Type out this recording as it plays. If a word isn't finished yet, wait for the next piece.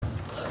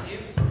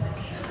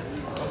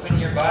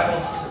your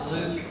Bibles to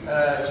Luke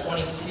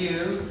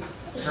 22,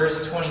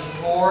 verse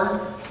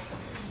 24.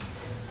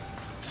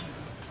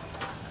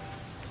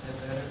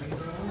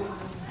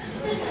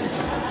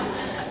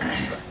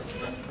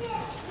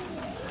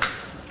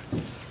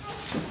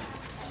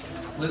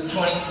 Luke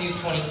 22,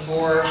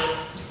 24.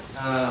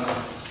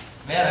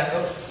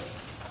 Man,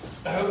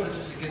 I hope this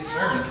is a good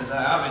sermon, because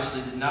I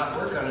obviously did not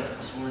work on it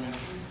this morning.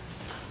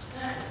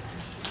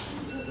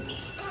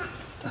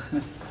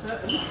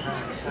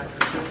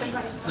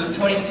 Luke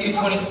 22,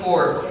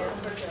 24.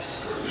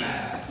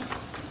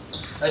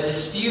 A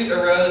dispute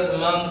arose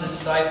among the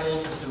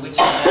disciples as to which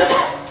of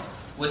them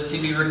was to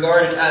be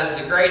regarded as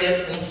the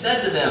greatest, and he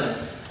said to them,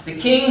 "The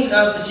kings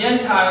of the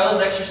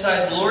Gentiles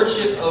exercise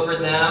lordship over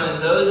them,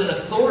 and those in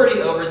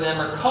authority over them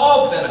are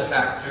called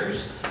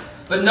benefactors,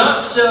 but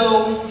not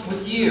so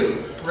with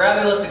you.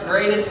 Rather, let the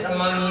greatest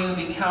among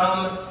you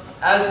become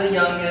as the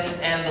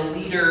youngest, and the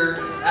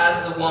leader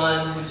as the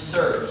one who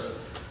serves.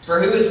 For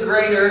who is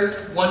greater,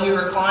 one who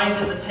reclines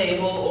at the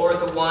table or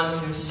the one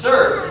who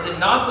serves? Is it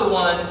not the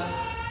one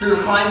who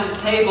reclines at the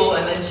table?"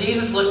 And then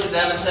Jesus looked at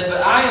them and said,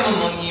 "But I am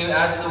among you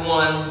as the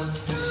one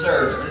who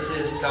serves." This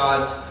is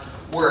God's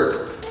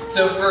Word.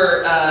 So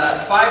for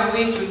 5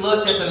 weeks we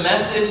looked at the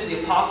message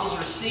the apostles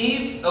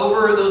received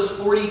over those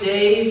 40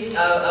 days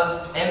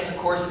and the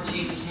course of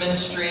Jesus'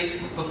 ministry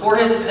before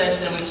His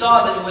ascension. And we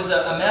saw that it was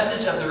a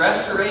message of the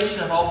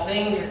restoration of all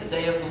things at the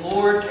day of the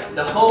Lord,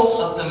 the hope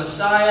of the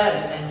Messiah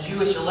and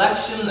Jewish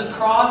election, the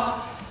cross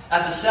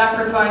as a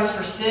sacrifice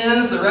for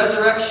sins, the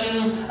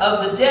resurrection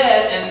of the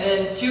dead, and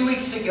then 2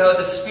 weeks ago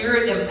the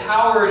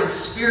Spirit-empowered and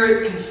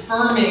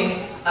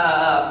Spirit-confirming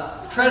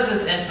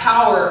presence and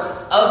power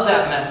of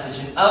that message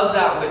and of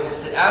that witness,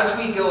 that as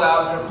we go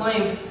out and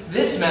proclaim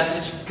this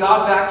message,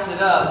 God backs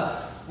it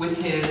up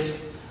with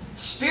His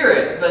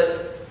Spirit.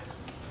 But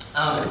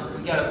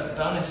we got a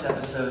bonus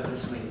episode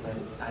this week that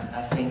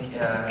I think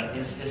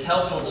is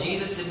helpful.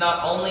 Jesus did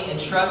not only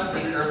entrust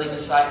these early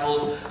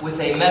disciples with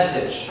a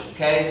message,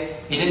 okay?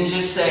 He didn't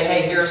just say,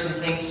 hey, here are some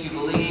things to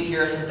believe,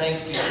 here are some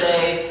things to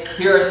say,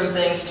 here are some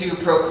things to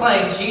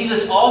proclaim.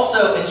 Jesus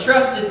also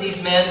entrusted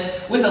these men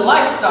with a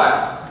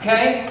lifestyle,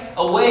 okay?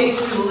 A way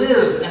to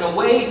live and a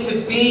way to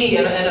be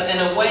and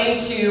a way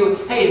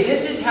to, hey,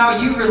 this is how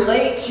you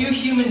relate to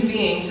human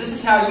beings. This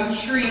is how you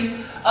treat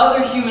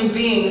other human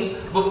beings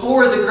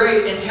before the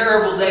great and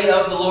terrible day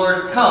of the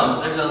Lord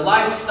comes. There's a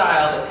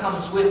lifestyle that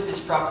comes with this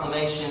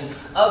proclamation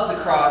of the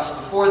cross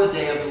before the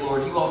day of the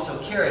Lord. You also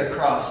carry a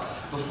cross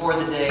before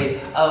the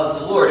day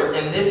of the Lord.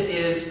 And this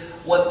is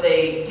what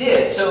they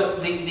did. So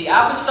the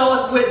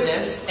apostolic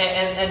witness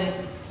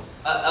and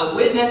a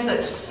witness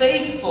that's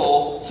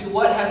faithful to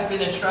what has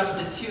been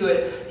entrusted to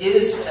it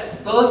is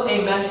both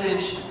a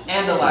message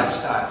and a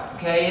lifestyle.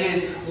 Okay? It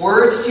is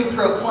words to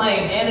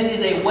proclaim, and it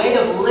is a way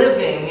of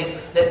living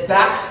that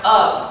backs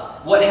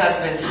up what has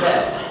been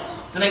said.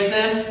 Does that make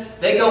sense?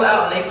 They go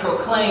out and they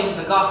proclaim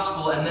the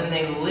gospel, and then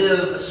they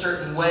live a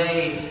certain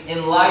way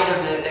in light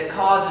of it that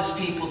causes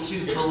people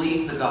to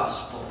believe the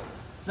gospel.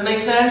 Does that make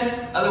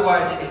sense?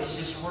 Otherwise, it's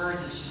just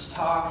words, it's just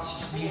talk, it's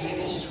just music,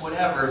 it's just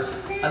whatever,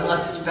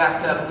 unless it's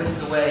backed up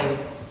with the way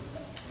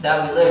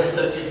that we live. And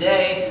so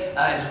today,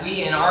 as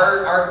we in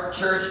our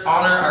church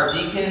honor our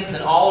deacons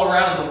and all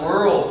around the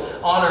world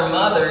honor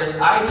mothers,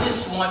 I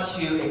just want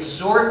to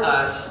exhort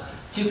us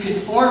to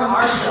conform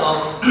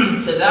ourselves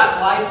to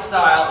that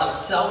lifestyle of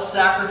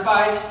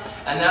self-sacrifice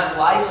and that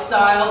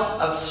lifestyle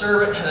of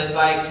servanthood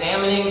by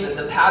examining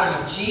the pattern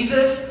of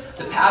Jesus,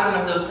 the pattern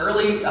of those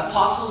early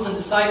apostles and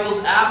disciples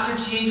after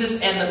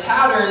Jesus, and the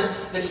pattern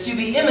that's to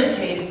be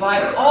imitated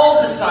by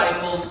all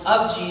disciples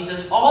of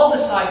Jesus, all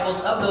disciples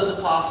of those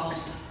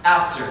apostles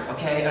after,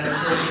 okay,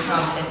 until He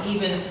comes, and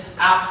even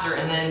after,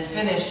 and then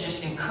finish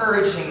just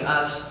encouraging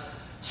us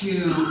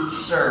to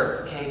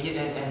serve, okay,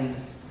 and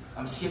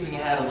I'm skipping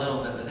ahead a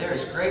little bit, but there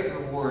is great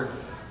reward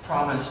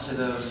promised to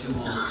those who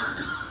will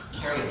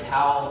carry a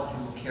towel and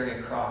who will carry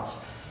a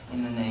cross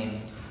in the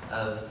name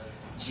of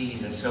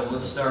Jesus. So we'll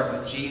start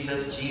with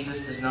Jesus.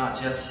 Jesus does not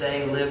just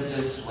say, live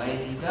this way,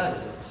 He does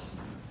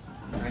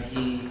it. Right?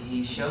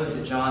 He shows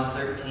it. John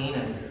 13,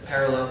 and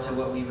parallel to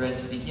what we read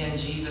to begin,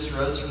 Jesus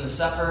rose from the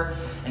supper,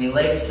 and He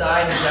laid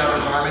aside His outer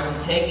garments, and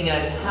taking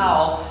a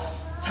towel,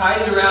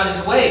 tied it around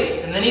His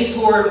waist. And then He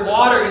poured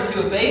water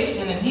into a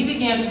basin, and He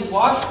began to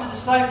wash the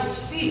disciples'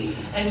 feet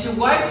and to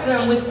wipe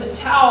them with the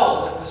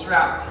towel that was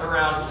wrapped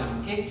around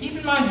Him. Okay? Keep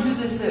in mind who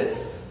this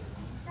is.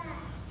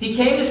 He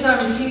came to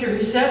Simon Peter, who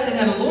said to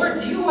Him, "Lord,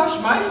 do you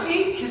wash my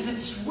feet?" Because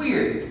it's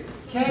weird.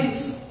 Okay?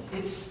 It's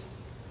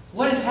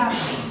what is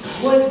happening?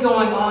 What is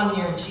going on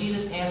here? And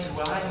Jesus answered,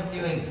 "What I am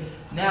doing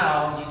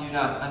now you do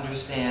not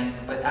understand,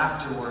 but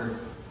afterward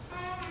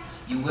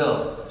you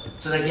will."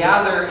 So they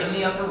gather in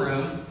the upper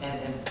room,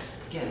 and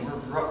again,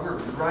 we're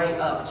right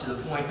up to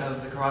the point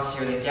of the cross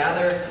here. They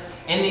gather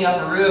in the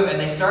upper room, and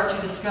they start to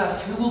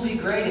discuss who will be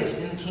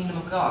greatest in the kingdom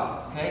of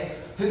God. Okay?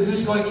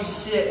 Who's going to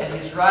sit at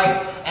His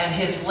right and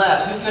His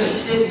left? Who's going to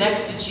sit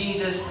next to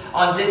Jesus,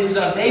 who's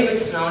on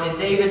David's throne in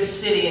David's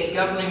city and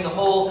governing the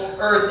whole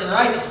earth in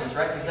righteousness,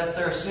 right? Because that's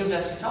their assumed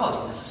eschatology.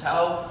 This is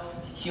how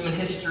human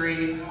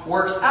history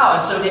works out.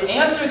 And so to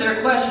answer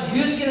their question,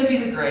 who's going to be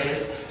the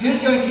greatest,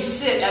 who's going to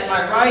sit at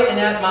my right and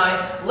at my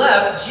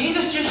left,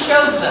 Jesus just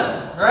shows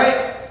them,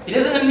 right? He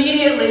doesn't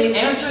immediately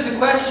answer the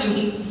question.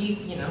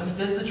 He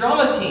does the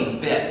drama team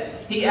bit.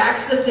 He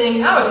acts the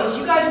thing out. He says,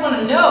 you guys want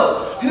to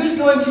know who's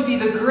going to be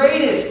the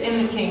greatest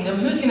in the kingdom,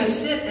 who's going to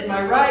sit at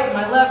my right and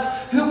my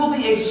left, who will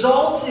be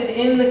exalted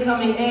in the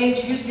coming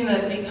age, who's going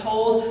to be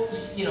told,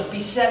 be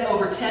set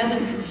over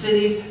 10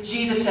 cities.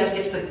 Jesus says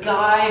it's the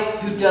guy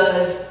who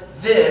does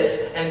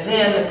this, and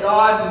then the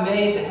God who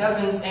made the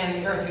heavens and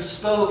the earth, who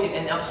spoke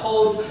and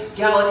upholds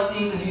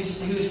galaxies, and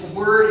whose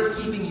word is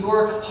keeping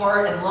your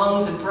heart and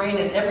lungs and brain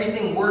and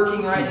everything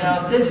working right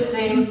now. This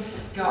same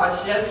God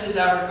sheds his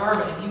outer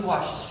garment and he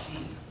washes feet.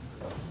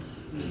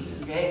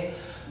 Okay?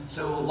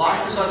 So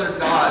lots of other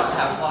gods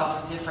have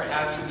lots of different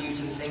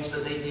attributes and things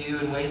that they do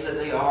and ways that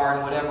they are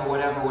and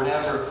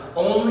whatever.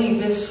 Only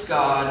this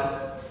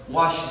God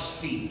washes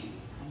feet.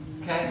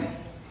 Okay?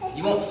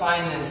 You won't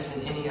find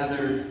this in any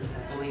other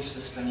belief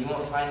system. You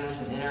won't find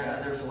this in any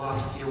other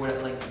philosophy or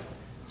whatever. Like,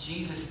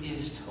 Jesus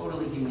is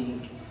totally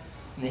unique.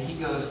 And that he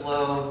goes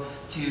low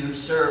to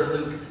serve.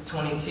 Luke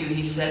 22,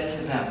 he said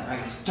to them,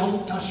 right, don't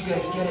you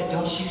guys get it?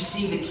 Don't you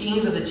see the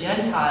kings of the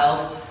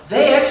Gentiles?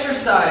 They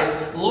exercise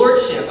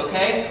lordship,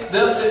 okay?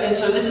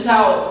 So this is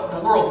how the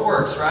world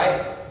works,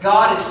 right?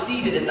 God is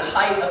seated at the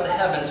height of the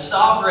heavens,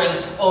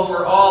 sovereign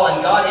over all,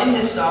 and God in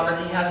his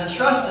sovereignty has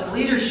entrusted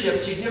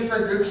leadership to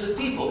different groups of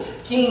people.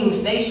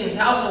 Kings, nations,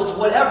 households,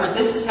 whatever.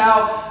 This is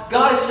how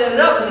God has set it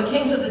up. And the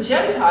kings of the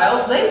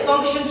Gentiles, they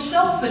function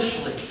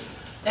selfishly.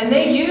 And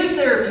they use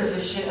their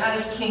position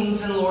as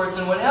kings and lords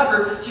and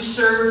whatever to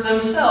serve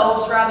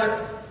themselves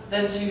rather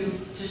than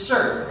to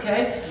serve,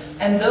 okay?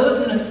 And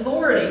those in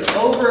authority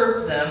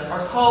over them are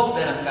called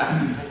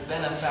benefactors. Like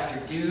benefactor,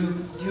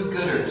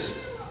 do-gooders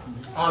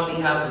on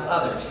behalf of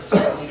others. That's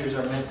what leaders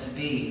are meant to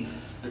be.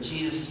 But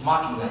Jesus is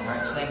mocking them,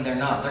 right? Saying they're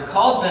not. They're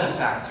called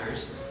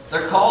benefactors.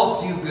 They're called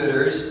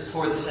do-gooders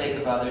for the sake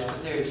of others,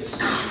 but they're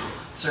just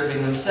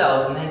serving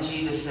themselves. And then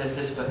Jesus says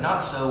this, but not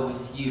so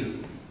with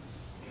you.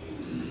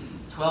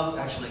 12,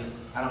 actually,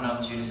 I don't know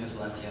if Judas has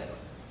left yet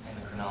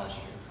in the chronology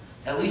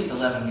here. At least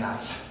 11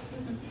 guys.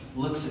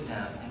 Looks at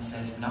them and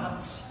says,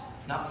 not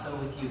so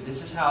with you.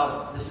 This is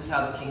how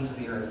the kings of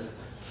the earth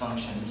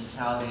function. This is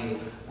how they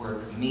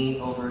work. Me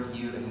over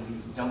you,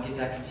 and don't get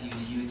that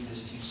confused. You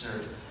exist to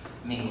serve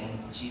me.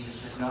 And Jesus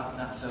says,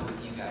 not so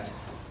with you guys.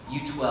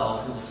 You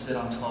 12 who will sit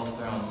on 12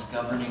 thrones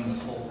governing the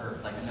whole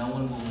earth. Like, no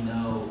one will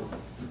know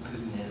who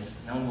Putin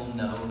is. No one will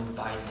know who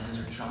Biden is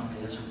or Trump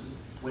is or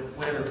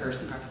whatever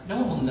person. No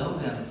one will know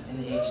them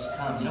in the age to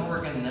come. You know what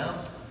we're going to know?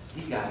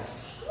 These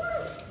guys.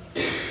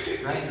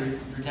 Right?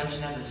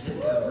 Redemption has a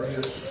zip code. We're going to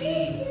go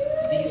see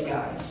these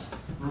guys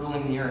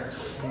ruling the earth.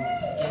 And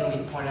again,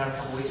 we pointed out a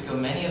couple weeks ago,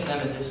 many of them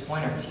at this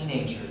point are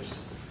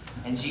teenagers.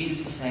 And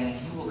Jesus is saying,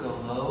 if you will go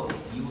low,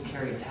 you will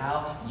carry a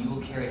towel, you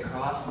will carry a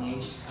cross in the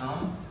age to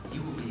come,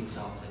 you will be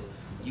exalted.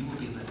 You will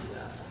be lifted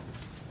up.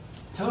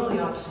 Totally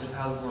opposite of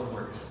how the world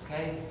works,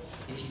 okay?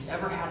 If you've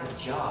ever had a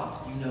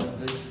job, you know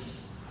this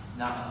is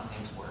not how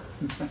things work.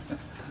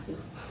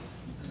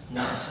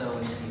 Not so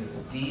with you.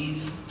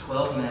 These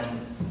 12 men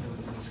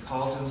who he's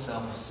called to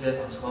himself will sit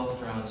on 12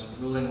 thrones,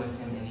 ruling with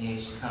him in the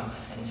age to come.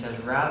 And he says,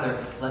 rather,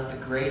 let the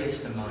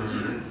greatest among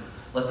you,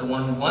 let the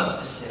one who wants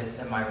to sit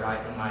at my right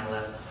and my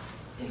left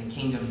in the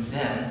kingdom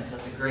then,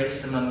 let the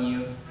greatest among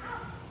you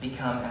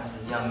become as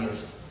the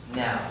youngest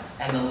now.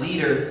 And the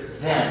leader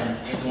then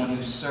is the one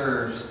who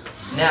serves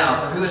now.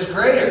 For who is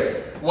greater?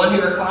 One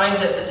who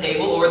reclines at the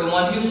table or the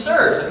one who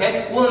serves?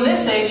 Okay? Well, in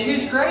this age,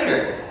 who's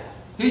greater?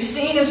 Who's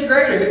seen as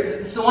greater?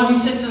 It's the one who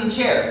sits in the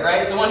chair,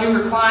 right? It's the one who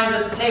reclines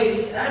at the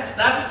table.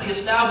 That's the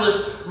established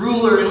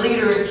ruler and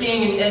leader and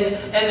king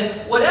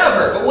and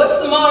whatever. But what's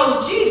the model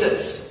of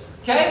Jesus?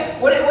 Okay?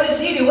 What does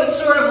he do? What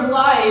sort of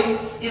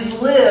life is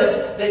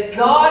lived that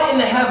God in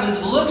the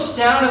heavens looks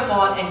down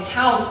upon and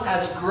counts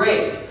as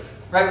great?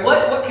 Right?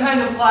 What kind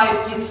of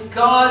life gets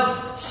God's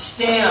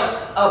stamp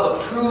of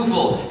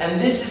approval? And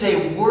this is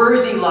a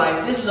worthy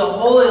life. This is a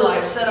holy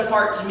life set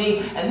apart to me.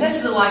 And this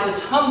is a life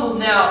that's humbled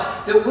now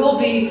that will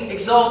be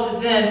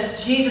exalted then.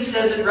 Jesus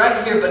says it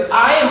right here, but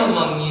I am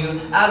among you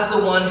as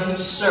the one who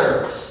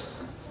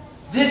serves.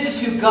 This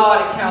is who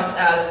God counts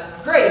as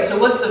great. So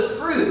what's the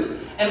fruit?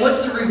 And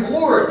what's the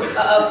reward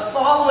of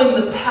following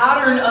the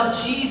pattern of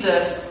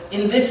Jesus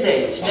in this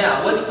age?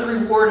 Now, what's the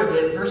reward of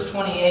it? Verse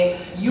 28,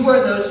 you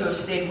are those who have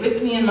stayed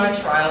with me in my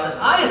trials, and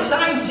I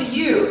assign to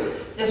you,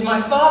 as my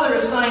Father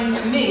assigned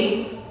to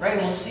me. Right?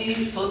 And we'll see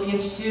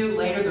Philippians 2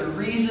 later, the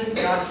reason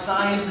God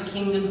assigns the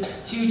kingdom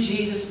to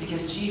Jesus,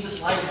 because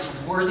Jesus' life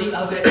is worthy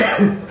of it.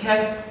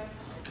 Okay?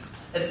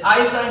 As I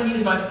assign you,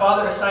 as my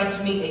Father assigned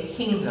to me a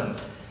kingdom.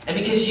 And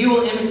because you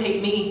will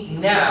imitate me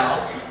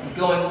now,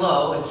 going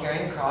low and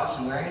carrying a cross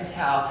and wearing a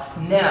towel,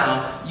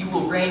 now you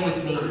will reign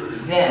with me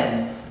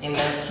then in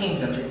that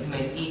kingdom, that you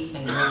may eat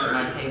and drink at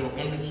my table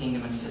in the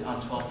kingdom and sit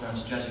on 12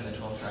 thrones judging the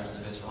 12 tribes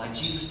of Israel. Like,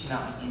 Jesus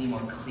cannot be any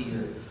more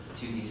clear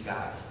to these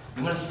guys.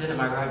 You want to sit at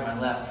my right and my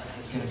left,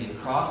 it's going to be a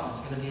cross and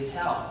it's going to be a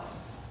towel.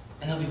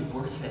 and it'll be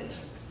worth it.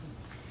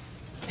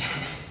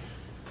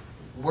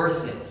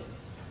 Worth it.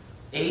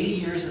 80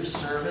 years of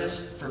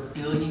service for a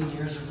billion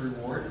years of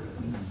reward?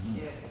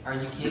 Are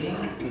you kidding?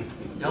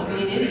 Don't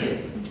be an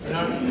idiot. You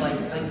know what I mean? Like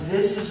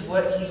this is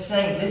what he's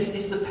saying. This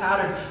is the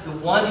pattern. The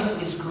one who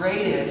is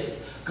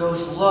greatest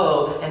goes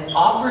low and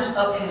offers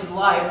up his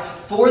life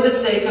for the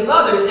sake of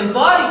others.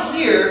 Embodied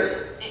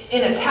here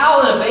in a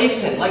towel and a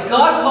basin. Like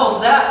God calls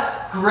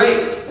that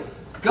great.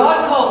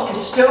 God calls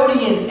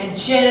custodians and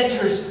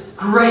janitors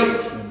great.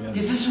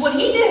 Because this is what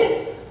he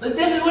did. But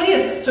this is what he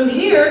is. So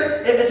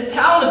here, it's a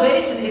towel and a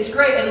basin. It's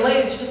great. And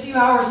later, just a few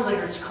hours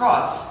later, it's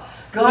cross.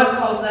 God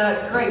calls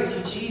that great. So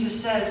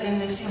Jesus says in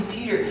this scene,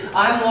 Peter,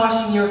 I'm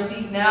washing your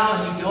feet now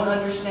and you don't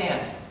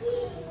understand.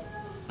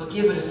 But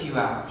give it a few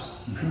hours.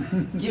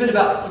 Give it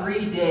about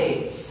 3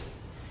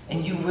 days.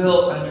 And you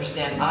will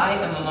understand. I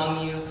am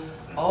among you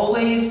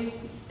always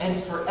and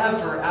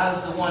forever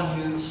as the one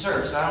who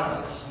serves. I don't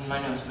know, this is in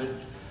my notes, but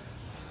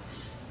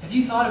have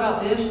you thought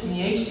about this? In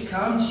the age to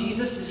come,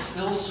 Jesus is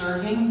still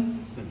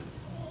serving.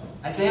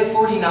 Isaiah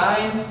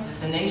 49,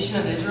 the nation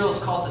of Israel is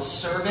called the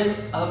servant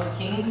of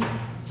kings.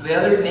 So the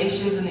other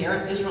nations in the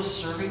earth, Israel's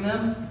serving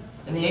them.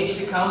 In the age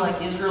to come, like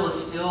Israel is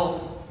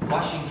still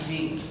washing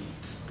feet.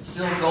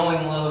 Still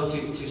going low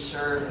to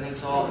serve and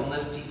exalt and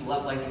lift people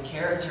up. Like the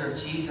character of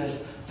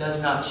Jesus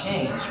does not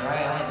change,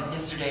 right?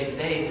 Yesterday,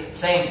 today,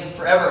 same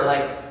forever.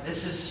 Like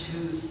this is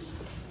who...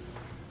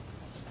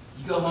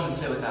 You go home and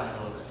sit with that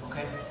for a little bit,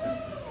 okay?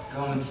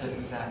 Go home and sit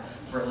with that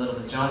for a little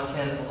bit. John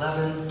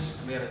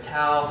 10:11, we have a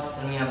towel,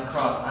 then we have a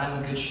cross.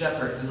 I'm the good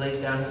shepherd who lays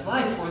down his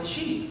life for the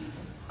sheep.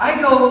 I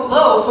go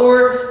low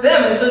for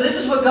them. And so this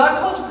is what God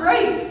calls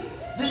great.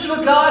 This is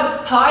what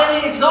God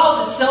highly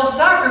exalts. It's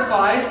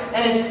self-sacrifice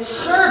and it's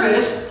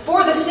service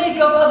for the sake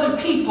of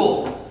other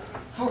people.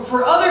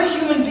 For other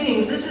human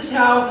beings. This is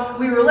how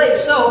we relate.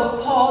 So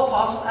Paul,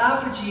 apostle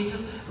after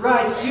Jesus,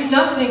 writes, do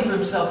nothing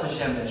from selfish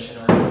ambition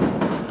or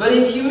conceit, but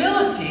in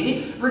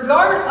humility,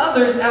 regard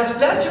others as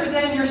better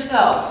than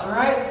yourselves. All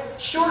right?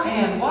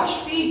 Shorthand,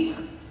 wash feet.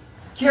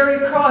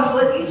 Carry a cross.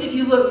 Let each of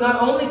you look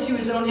not only to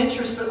his own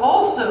interest, but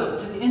also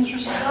to the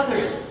interest of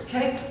others.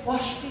 Okay?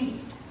 Wash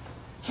feet.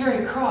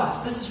 Carry a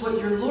cross. This is what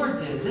your Lord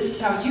did. This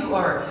is how you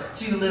are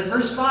to live.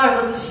 Verse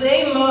 5, let the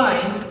same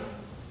mind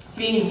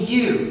be in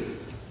you.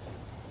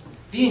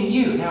 Be in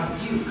you. Now,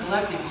 you,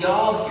 collective,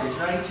 y'all here. He's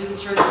writing to the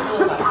church of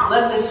Philippi.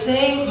 Let the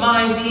same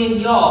mind be in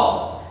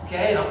y'all.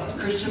 Okay?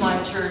 Christian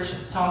Life Church,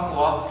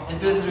 Tonkawa, and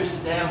visitors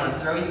today, I'm going to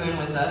throw you in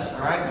with us.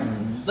 All right?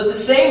 Let the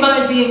same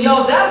mind be in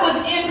y'all. That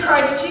was in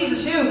Christ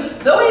Jesus, who,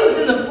 though he was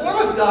in the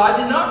form of God,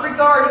 did not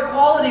regard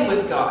equality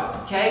with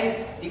God.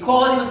 Okay?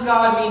 Equality with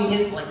God meaning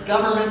his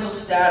governmental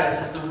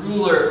status as the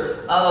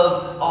ruler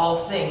of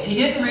all things. He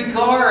didn't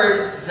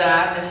regard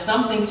that as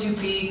something to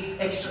be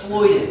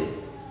exploited.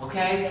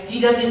 Okay? He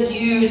doesn't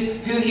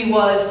use who he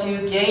was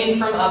to gain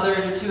from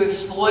others or to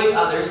exploit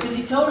others, because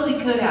he totally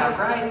could have,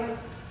 right?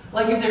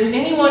 Like if there's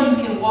anyone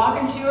who can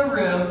walk into a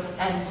room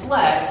and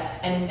flex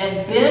and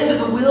bend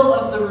the will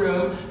of the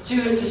room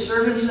to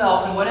serve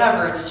himself and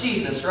whatever, it's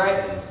Jesus,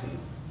 right?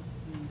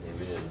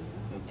 Amen.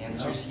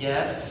 Answer's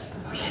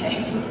yes.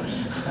 Okay.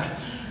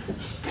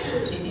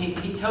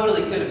 he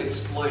totally could have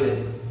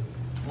exploited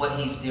what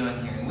he's doing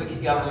here. And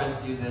wicked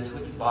governments do this,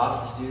 wicked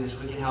bosses do this,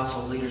 wicked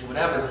household leaders,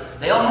 whatever.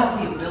 They all have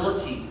the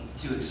ability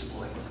to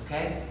exploit,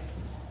 okay?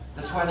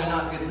 That's why they're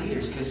not good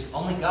leaders, because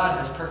only God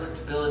has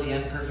perfect ability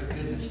and perfect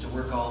goodness to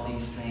work all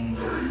these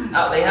things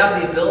out. They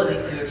have the ability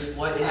to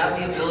exploit. They have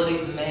the ability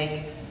to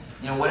make,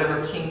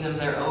 whatever kingdom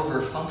they're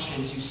over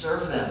function to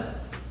serve them.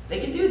 They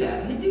can do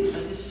that, and they do.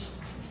 Like,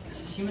 this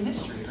is human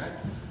history, right?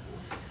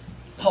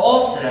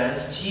 Paul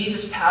says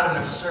Jesus' pattern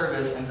of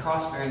service and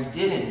cross-bearing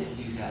didn't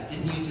do that.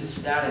 Didn't use his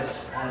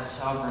status as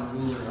sovereign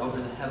ruler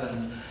over the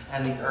heavens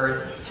and the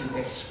earth to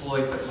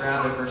exploit, but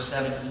rather, verse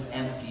 7, he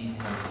emptied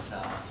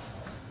himself.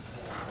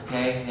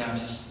 Okay, now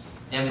just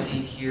empty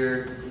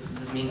here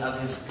doesn't mean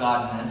of his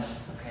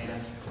godness. Okay,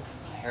 that's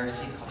a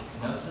heresy called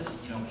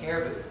kenosis. You don't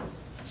care, but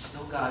it's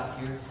still God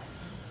here.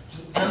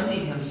 He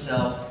emptied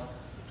himself,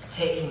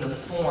 taking the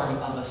form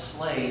of a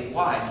slave.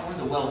 Why? For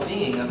the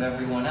well-being of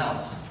everyone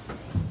else.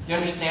 Do you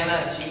understand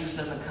that? If Jesus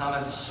doesn't come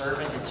as a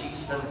servant, if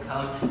Jesus doesn't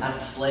come as a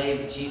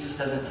slave, if Jesus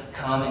doesn't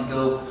come and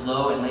go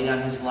low and lay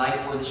down his life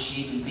for the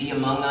sheep and be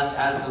among us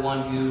as the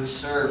one who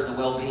serves the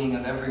well-being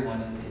of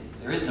everyone,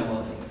 there is no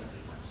well-being.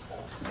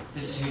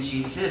 This is who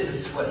Jesus is.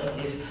 This is what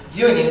he is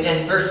doing.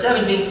 In verse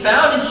 7, being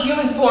found in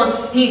human form,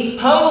 he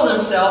humbled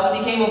himself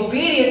and became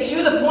obedient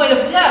to the point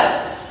of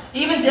death,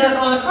 even death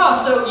on the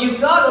cross. So you've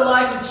got the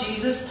life of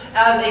Jesus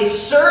as a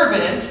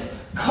servant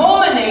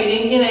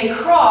culminating in a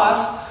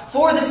cross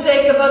for the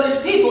sake of others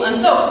people. And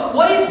so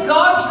what is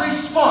God's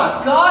response?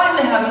 God in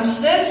the heavens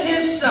sends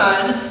his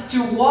Son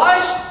to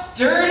wash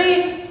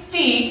dirty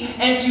feet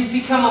and to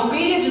become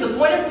obedient to the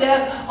point of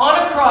death on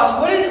a cross.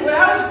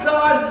 How does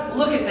God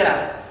look at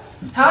that?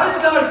 How does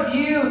God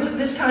view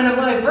this kind of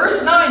life?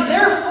 Verse 9,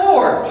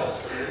 therefore,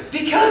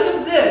 because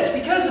of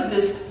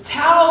this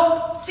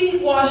towel,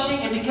 feet washing,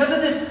 and because of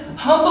this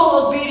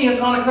humble obedience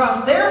on the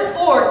cross.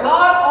 Therefore,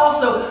 God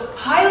also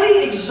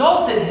highly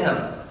exalted him,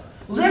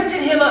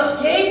 lifted him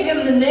up, gave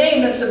him the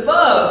name that's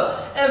above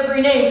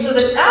every name, so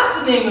that at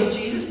the name of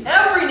Jesus,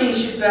 every knee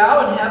should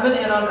bow in heaven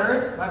and on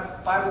earth. My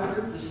Bible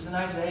group, this is in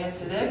Isaiah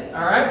today,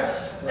 all right?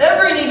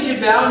 Every knee should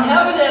bow in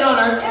heaven and on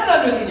earth and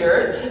under the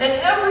earth, and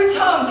every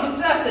tongue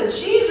confess that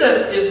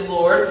Jesus is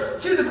Lord,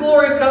 to the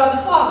glory of God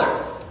the Father.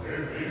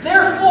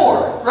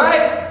 Therefore,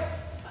 right?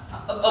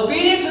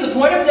 Obedient to the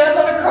point of death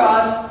on a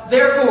cross,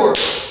 therefore,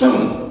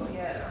 boom,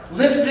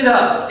 lifted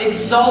up,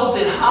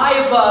 exalted,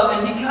 high above,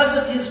 and because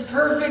of his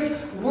perfect,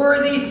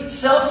 worthy,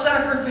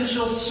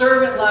 self-sacrificial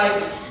servant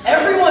life,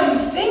 everyone who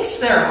thinks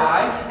they're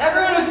high,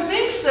 everyone who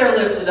thinks they're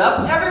lifted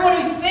up, everyone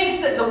who thinks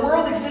that the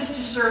world exists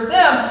to serve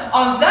them,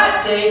 on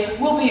that day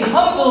will be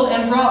humbled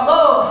and brought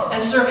low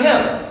and serve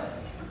him.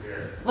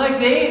 Like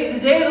the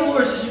day of the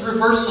Lord is just a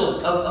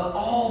reversal of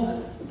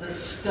all the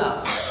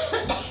stuff.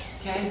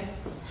 Okay?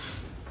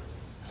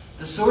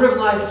 The sort of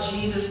life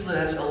Jesus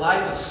lives, a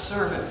life of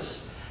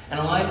service and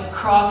a life of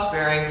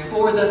cross-bearing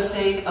for the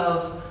sake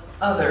of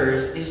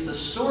others, is the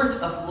sort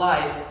of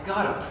life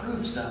God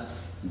approves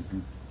of.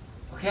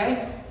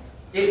 Okay?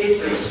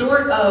 It's the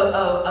sort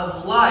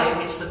of life,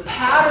 it's the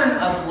pattern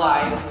of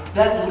life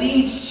that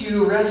leads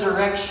to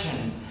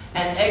resurrection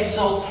and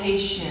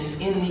exaltation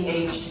in the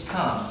age to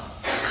come.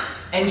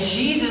 And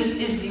Jesus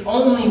is the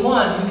only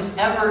one who's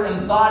ever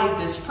embodied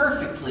this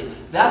perfectly.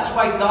 That's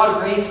why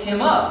God raised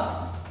him up.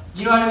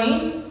 You know what I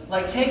mean?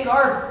 Like, take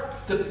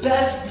the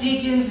best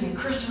deacons in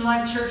Christian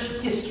Life Church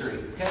history,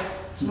 okay?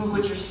 Some of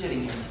which are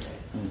sitting here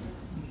today.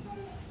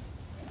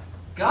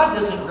 God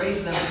doesn't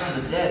raise them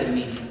from the dead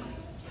immediately.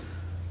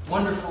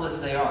 Wonderful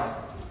as they are,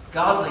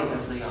 godly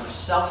as they are,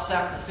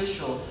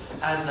 self-sacrificial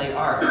as they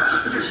are,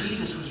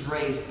 Jesus was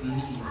raised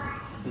immediately.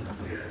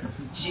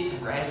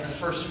 As the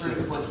first fruit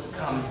of what's to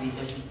come, as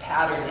the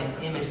pattern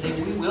and image.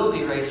 We will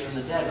be raised from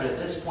the dead, but at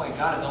this point,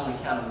 God has only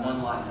counted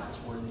one life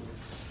that's worthy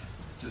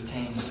to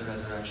attain the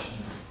resurrection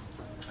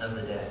of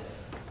the dead.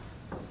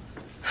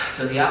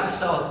 So the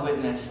apostolic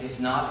witness is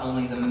not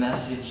only the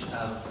message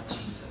of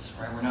Jesus,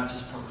 right? We're not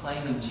just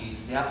proclaiming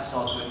Jesus. The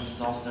apostolic witness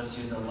is also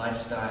to the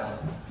lifestyle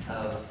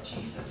of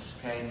Jesus,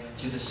 okay?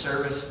 To the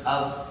service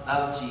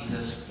of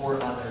Jesus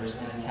for others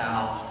in a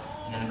towel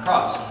and in a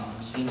cross. And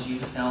we've seen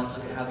Jesus. Now let's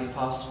look at how the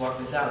apostles walk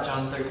this out.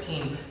 John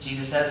 13,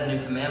 Jesus says, "A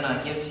new commandment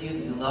I give to you,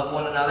 that you love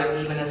one another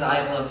even as I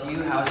have loved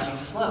you." How is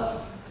Jesus loved?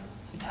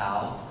 With the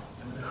towel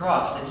and with the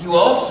cross. That you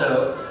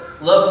also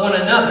love one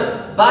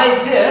another. By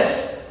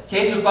this,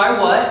 okay, so by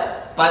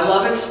what? By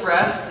love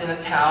expressed in a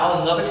towel,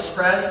 and love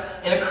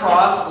expressed in a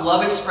cross,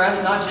 love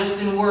expressed not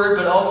just in word,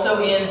 but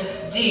also in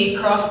deed,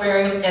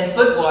 cross-bearing and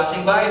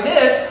foot-washing. By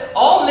this,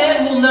 all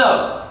men will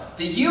know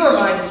that you are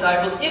my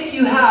disciples if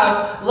you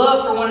have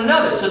love for one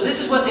another. So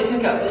this is what they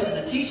pick up. This is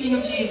the teaching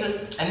of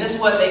Jesus, and this is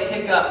what they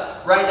pick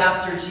up right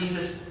after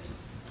Jesus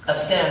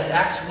ascends.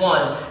 Acts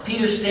 1.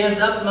 Peter stands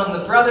up among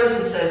the brothers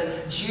and says,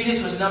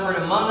 Judas was numbered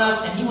among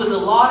us, and he was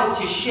allotted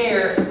to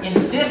share in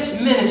this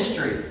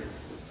ministry.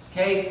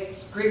 Okay,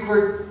 it's Greek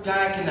word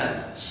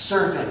diakonia,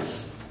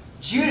 service.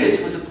 Judas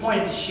was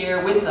appointed to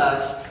share with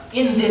us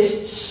in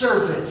this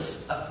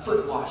service of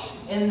foot washing,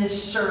 in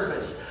this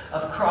service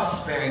of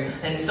cross-bearing.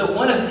 And so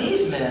one of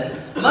these men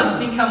must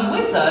become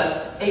with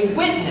us a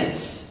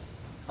witness,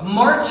 a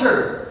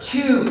martyr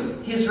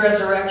to his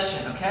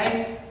resurrection.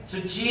 Okay? So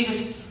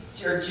Judas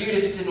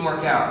didn't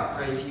work out,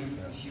 right? If you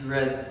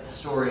read the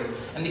story.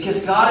 And because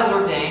God has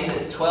ordained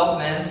that 12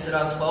 men sit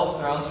on 12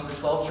 thrones for the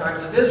 12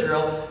 tribes of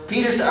Israel,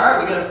 Peter said, all right,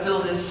 we've got to fill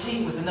this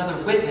seat with another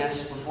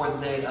witness before the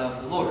day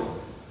of the Lord.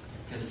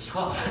 Because it's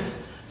 12.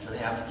 So they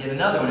have to get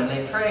another one. And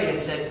they prayed and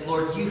said,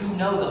 Lord, you who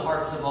know the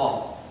hearts of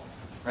all.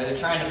 Right? They're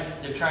trying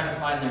to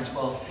find their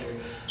 12th here.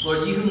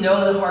 Lord, you who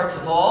know the hearts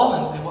of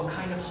all, and what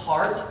kind of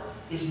heart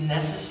is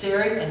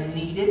necessary and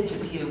needed to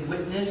be a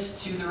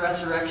witness to the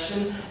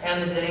resurrection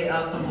and the day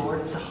of the Lord.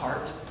 It's a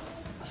heart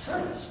of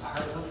service, a heart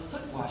of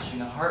foot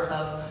washing, a heart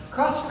of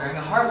cross-bearing,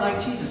 a heart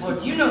like Jesus.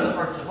 Lord, you know the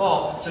hearts of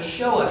all, so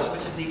show us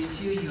which of these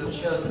two you have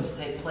chosen to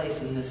take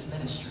place in this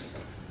ministry,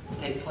 to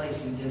take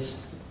place in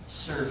this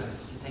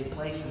service, to take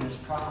place in this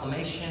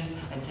proclamation,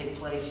 and take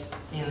place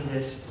in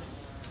this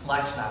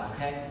lifestyle,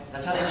 okay?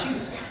 That's how they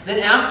choose.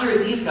 Then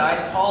after these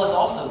guys, Paul is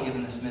also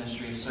given this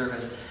ministry of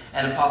service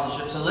and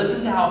apostleship. So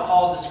listen to how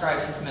Paul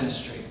describes his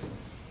ministry,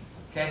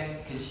 okay?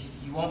 Because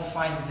you won't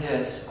find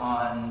this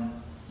on,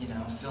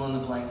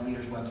 fill-in-the-blank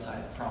leader's website,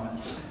 I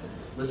promise.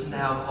 Listen to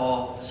how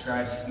Paul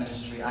describes his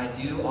ministry. I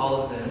do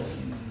all of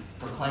this,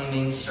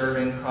 proclaiming,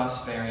 serving,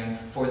 cross-bearing,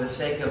 for the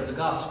sake of the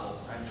gospel,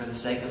 right? For the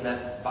sake of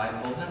that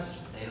fivefold message,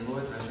 the day of the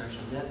Lord, the resurrection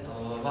of the dead, blah,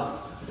 blah, blah, blah.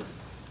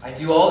 I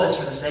do all this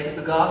for the sake of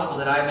the gospel,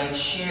 that I may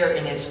share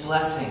in its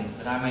blessings,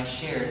 that I may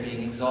share in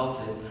being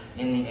exalted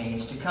in the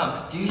age to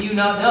come. Do you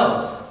not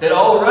know that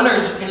all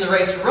runners in the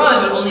race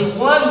run, but only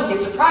one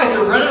gets a prize?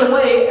 So running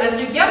away as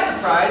to get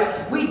the prize,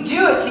 we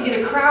do it to get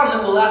a crown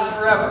that will last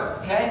forever.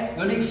 Okay? You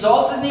want to be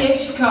exalted in the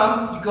age to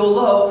come, you go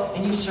low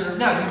and you serve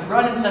now. You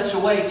run in such a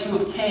way to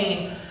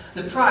obtain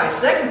the prize.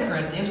 2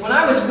 Corinthians, when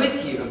I was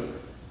with you,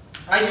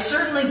 I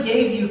certainly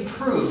gave you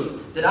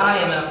proof that I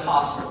am an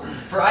apostle,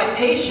 for I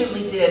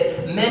patiently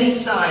did many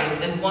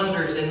signs and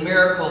wonders and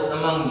miracles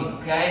among you.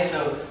 Okay,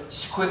 so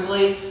just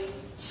quickly,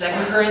 2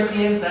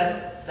 Corinthians,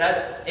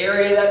 that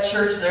area, that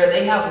church there,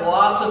 they have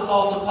lots of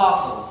false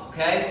apostles.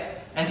 Okay,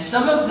 and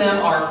some of them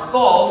are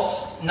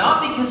false,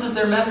 not because of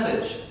their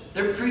message.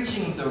 They're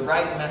preaching the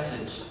right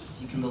message,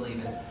 if you can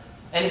believe it.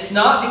 And it's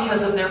not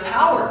because of their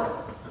power.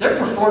 They're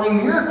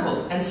performing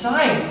miracles and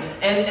signs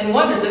and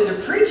wonders.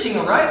 They're preaching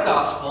the right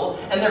gospel,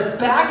 and they're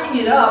backing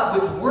it up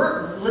with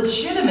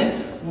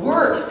legitimate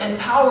works and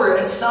power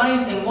and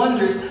signs and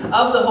wonders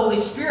of the Holy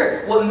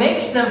Spirit. What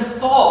makes them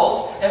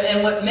false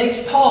and what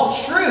makes Paul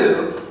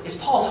true is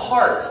Paul's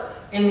heart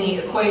in the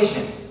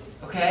equation.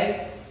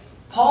 Okay?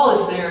 Paul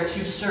is there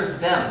to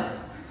serve them.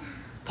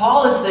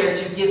 Paul is there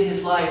to give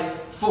his life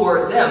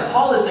for them.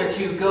 Paul is there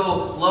to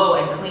go low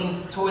and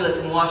clean toilets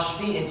and wash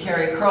feet and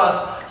carry a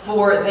cross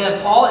for them.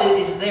 Paul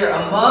is there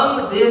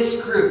among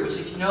this group, which,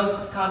 if you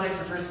know the context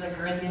of 1 and 2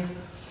 Corinthians,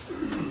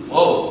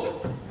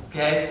 whoa,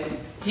 okay?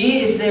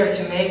 He is there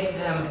to make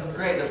them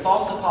great. The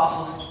false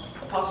apostles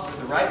with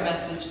the right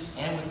message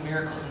and with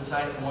miracles and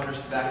signs and wonders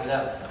to back it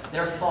up.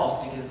 They're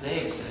false because they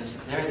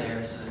exist. They're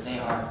there so that they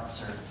are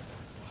served,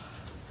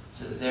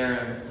 so that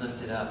they're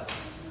lifted up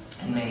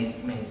and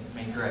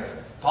made great.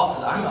 Paul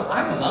says,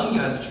 I'm among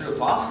you as a true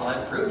apostle.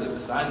 I proved it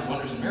with signs,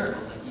 wonders, and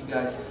miracles. Like you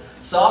guys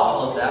saw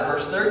all of that.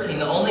 Verse 13,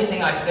 the only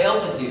thing I failed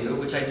to do,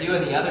 which I do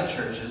in the other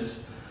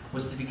churches,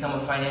 was to become a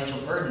financial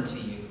burden to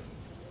you.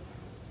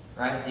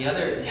 Right? The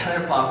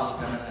other apostles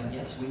come and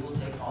yes, we will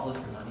take all of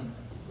your money.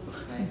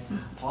 Okay?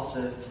 Paul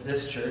says to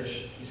this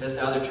church, he says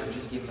to other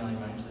churches, give me all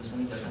your money. To this one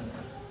he doesn't.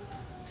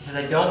 He says,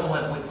 I don't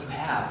want what you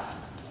have.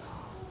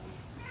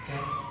 Okay?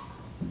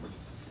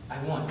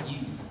 I want you.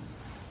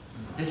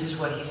 This is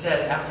what he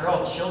says. After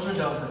all, children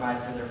don't provide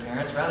for their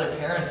parents. Rather,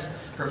 parents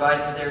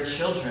provide for their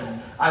children.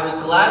 I will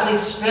gladly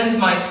spend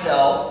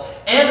myself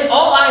and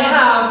all I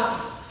have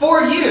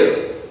for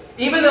you.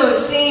 Even though it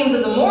seems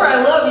that the more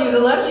I love you, the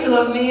less you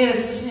love me, and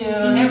it's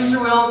hamster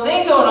wheel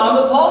thing going on,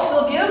 but Paul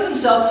still gives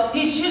himself.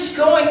 He's just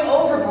going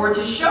overboard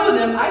to show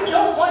them, I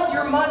don't want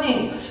your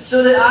money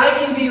so that I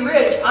can be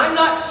rich. I'm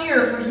not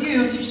here for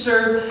you to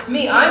serve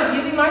me. I'm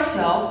giving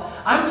myself.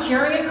 I'm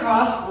carrying a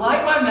cross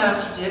like my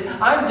master did.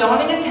 I'm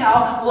donning a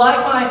towel like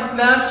my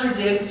master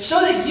did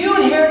so that you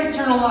inherit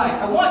eternal life.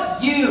 I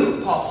want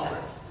you, Paul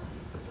says.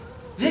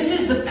 This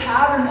is the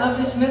pattern of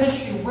his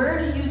ministry. Where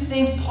do you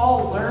think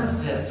Paul learned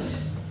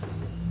this?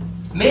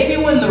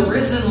 Maybe when the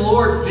risen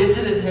Lord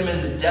visited him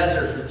in the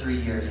desert for 3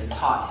 years and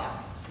taught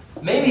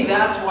him. Maybe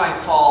that's why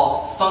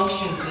Paul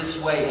functions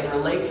this way and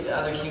relates to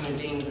other human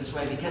beings this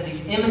way, because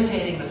he's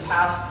imitating the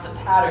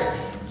pattern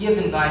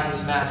given by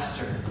his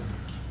master.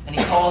 And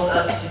he calls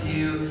us to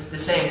do the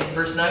same.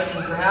 Verse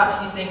 19,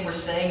 perhaps you think we're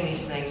saying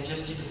these things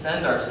just to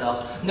defend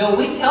ourselves. No,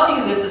 we tell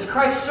you this as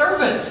Christ's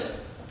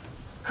servants.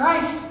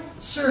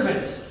 Christ's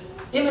servants,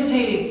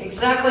 imitating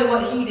exactly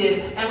what he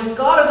did, and with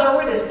God as our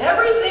witness.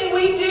 Everything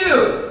we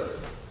do,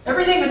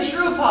 everything the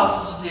true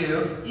apostles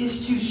do,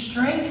 is to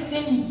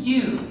strengthen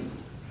you.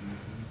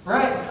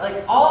 Right?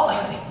 Like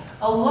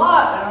a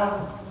lot, I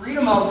don't read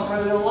them all this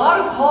morning, a lot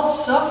of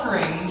Paul's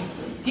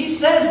sufferings, he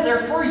says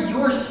they're for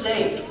your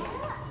sake.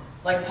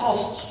 Like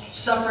Paul's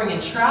suffering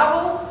in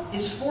travel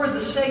is for the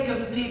sake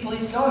of the people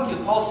he's going to.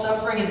 Paul's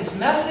suffering in his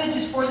message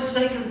is for the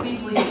sake of the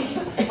people he's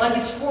teaching. Like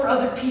it's for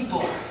other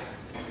people.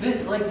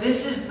 Like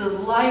this is the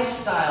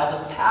lifestyle,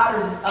 the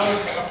pattern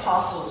of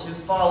apostles who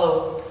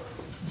follow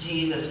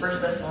Jesus.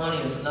 1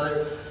 Thessalonians,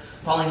 another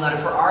Pauline letter.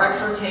 For our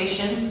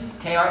exhortation,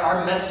 okay,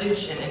 our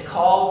message and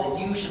call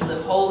that you should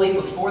live holy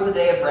before the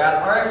day of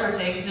wrath, our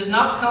exhortation does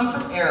not come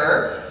from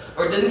error,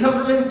 or it didn't come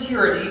from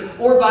impurity,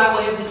 or by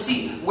way of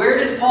deceit. Where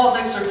does Paul's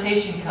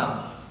exhortation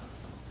come?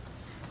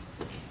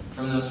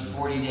 From those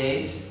 40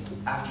 days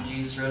after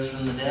Jesus rose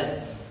from the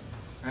dead?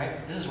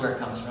 Right? This is where it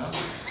comes from.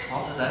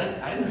 Paul says,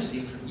 I didn't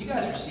receive it from you.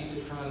 Guys received it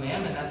from a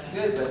man, and that's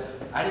good, but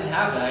I didn't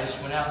have that. I just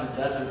went out in the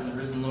desert, and the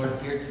risen Lord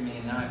appeared to me,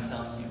 and now I'm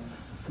telling you.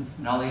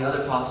 And all the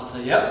other apostles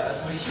say, yep,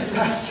 that's what he said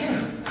to us too.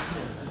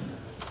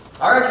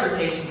 Our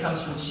exhortation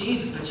comes from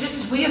Jesus, but just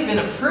as we have been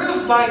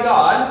approved by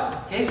God,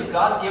 okay, so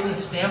God's given the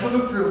stamp of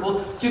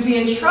approval to be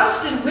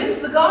entrusted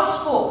with the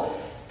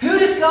gospel. Who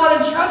does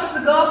God entrust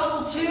the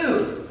gospel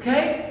to?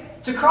 Okay?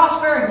 To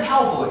cross-bearing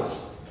towel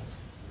boys.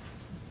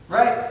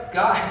 Right?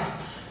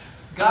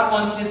 God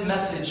wants his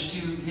message to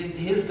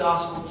his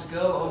gospel to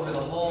go over the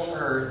whole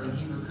earth, and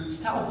he recruits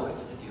towel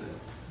boys to do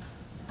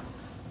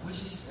it.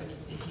 Which is,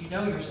 if you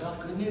know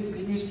yourself, good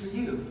news for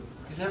you.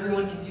 Because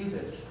everyone can do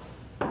this.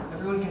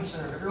 Everyone can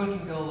serve. Everyone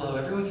can go low.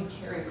 Everyone can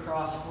carry a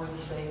cross for the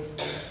sake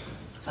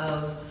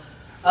of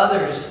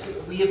others.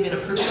 We have been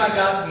approved by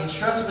God to be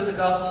entrusted with the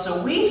gospel.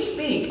 So we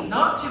speak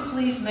not to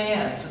please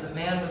man, so that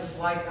man would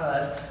like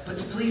us, but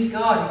to please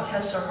God who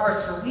tests our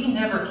hearts. For we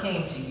never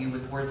came to you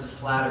with words of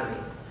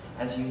flattery,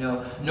 as you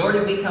know, nor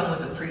did we come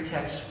with a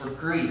pretext for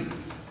greed.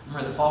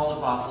 Remember the false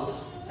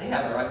apostles, they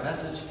have the right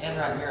message and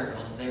right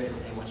miracles. They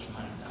want your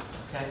money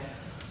though, okay?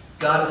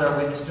 God is our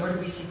witness, nor do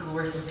we seek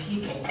glory from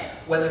people,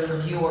 whether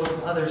from you or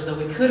from others, though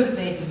we could have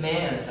made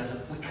demands as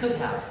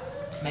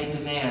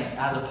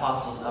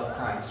apostles of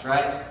Christ,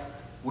 right?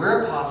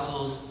 We're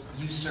apostles,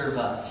 you serve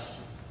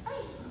us.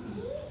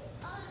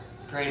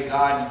 Pray to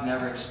God you've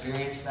never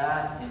experienced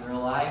that in real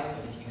life,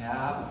 but if you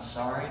have, I'm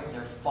sorry,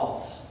 they're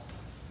false.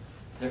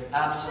 They're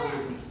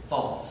absolutely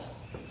false.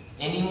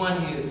 Anyone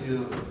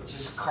who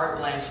just carte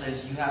blanche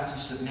says you have to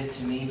submit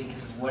to me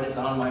because of what is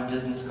on my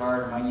business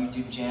card or my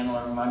YouTube channel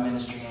or my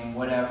ministry name,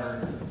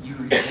 whatever, you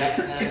reject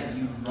them and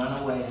you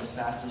run away as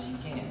fast as you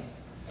can.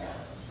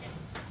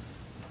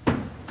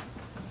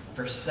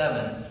 Verse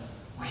 7,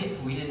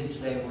 we didn't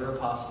say we're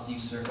apostles, you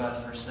serve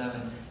us. Verse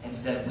 7,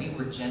 instead we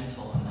were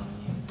gentle among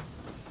you.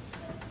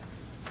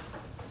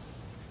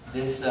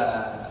 This,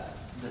 the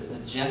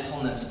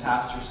gentleness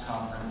pastors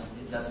conference,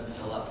 it doesn't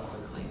fill up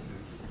quickly.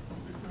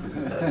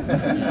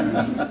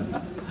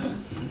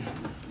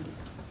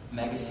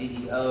 Mega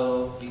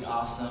CEO, be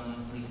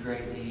awesome, lead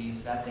greatly.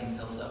 That thing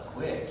fills up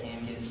quick. Can't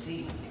even get a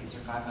seat. Tickets are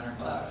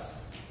 $500.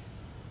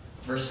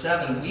 Verse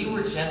 7, we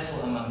were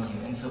gentle among you.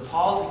 And so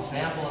Paul's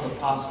example of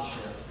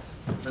apostleship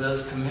for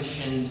those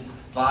commissioned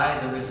by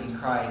the risen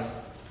Christ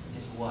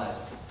is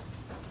what?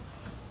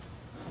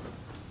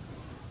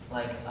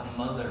 Like a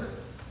mother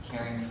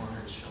caring for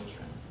her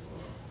children.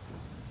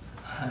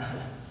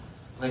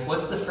 Like,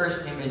 what's the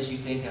first image you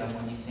think of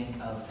when you think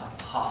of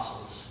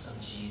apostles of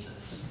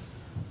Jesus?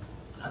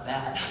 Not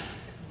that.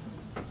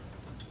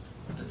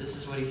 But this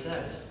is what he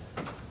says.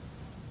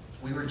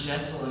 We were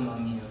gentle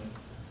among you,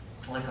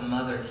 like a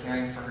mother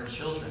caring for her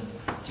children.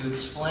 To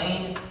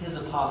explain his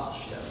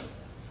apostleship.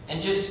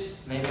 And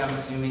just, maybe I'm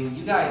assuming,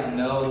 you guys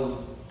know who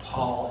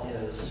Paul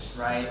is,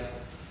 right?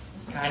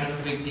 Kind of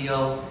a big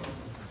deal.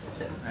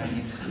 Right?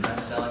 He's the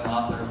best-selling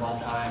author of all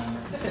time.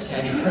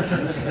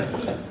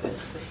 Okay?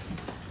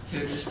 To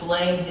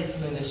explain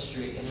his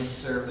ministry and his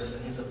service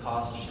and his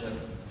apostleship,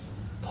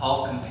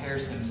 Paul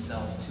compares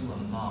himself to a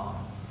mom.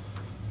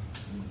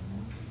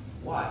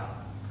 Why?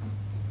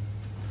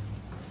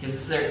 Because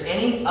is there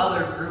any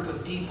other group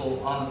of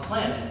people on the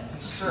planet who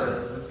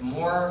serve with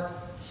more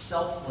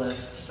selfless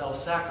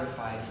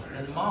self-sacrifice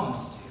than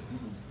moms do?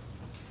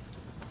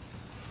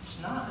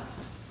 It's not.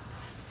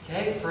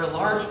 Okay? For a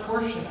large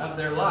portion of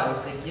their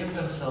lives, they give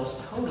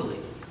themselves totally,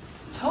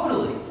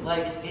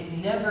 like it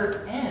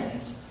never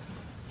ends,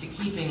 to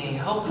keeping a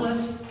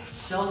helpless,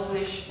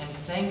 selfish, and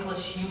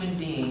thankless human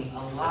being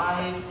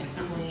alive and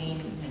clean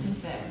and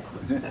fed.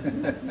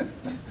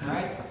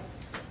 Alright?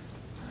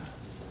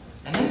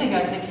 And then they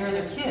got to take care of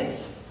their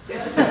kids. I'm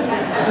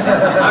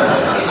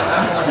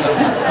just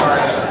kidding.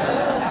 Sorry.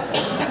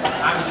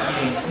 I'm just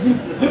kidding.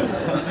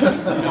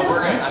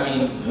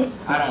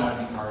 I don't want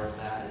to be part of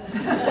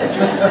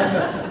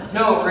that.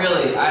 No,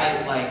 really,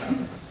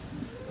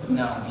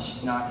 no, we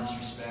should not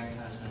disrespect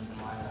husbands and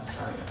wives. I'm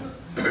sorry.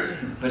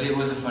 But it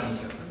was a funny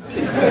joke.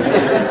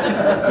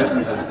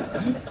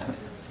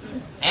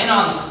 And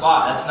on the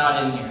spot, that's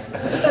not in here.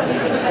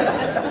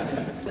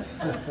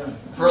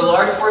 For a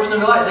large portion of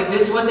their life, like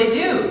this is what they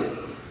do.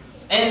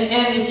 And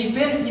if you've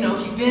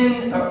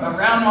been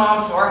around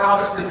moms, so our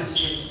house group is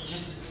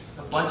just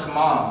a bunch of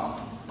moms,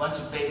 a bunch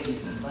of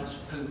babies, and a bunch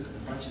of poop, and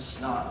a bunch of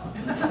snot.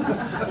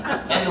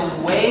 And the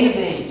way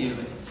they do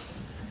it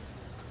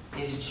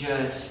is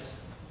just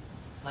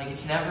like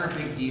it's never a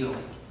big deal.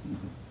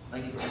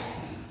 Like it's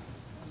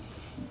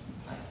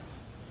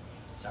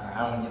sorry, I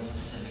don't want to give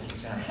specific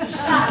examples.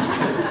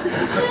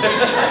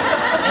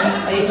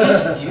 And they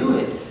just do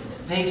it.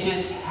 They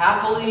just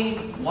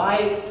happily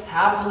wipe,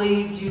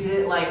 happily do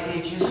this. Like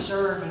they just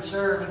serve and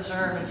serve and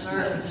serve and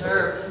serve and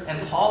serve.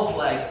 And Paul's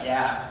like,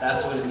 yeah,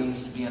 that's what it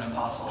means to be an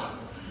apostle.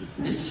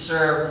 Is to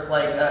serve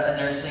like a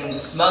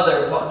nursing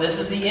mother. This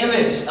is the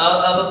image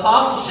of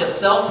apostleship,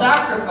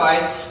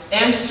 self-sacrifice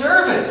and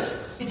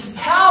service. It's a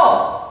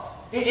towel.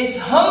 It's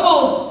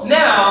humbled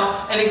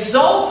now and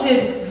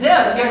exalted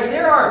them. Guys,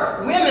 there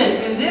are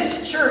women in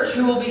this church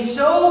who will be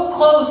so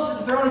close to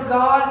the throne of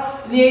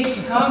God in the age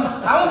to come,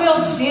 I won't be able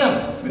to see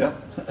them. Yeah.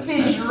 They'll be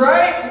just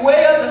right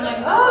way up and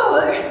like, oh,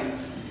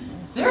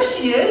 there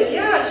she is.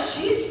 Yeah,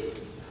 she's...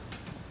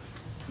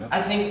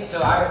 I think,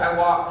 so I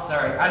walk,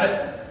 sorry, on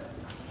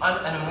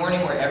a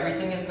morning where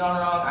everything has gone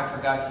wrong, I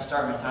forgot to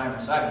start my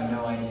timer, so I have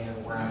no idea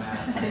where I'm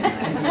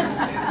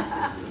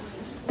at.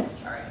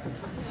 Sorry.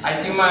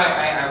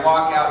 I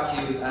walk out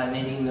to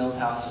Nadine Mills'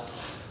 house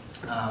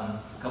a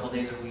couple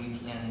days a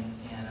week, and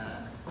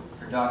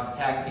her dogs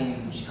attack me,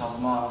 and she calls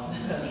them off.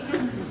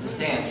 It's the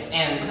stance.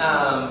 And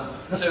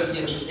so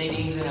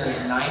Nadine's in her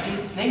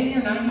 90s. Is Nadine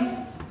in her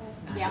 90s?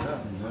 Yeah.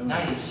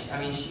 90s. I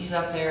mean, she's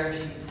up there.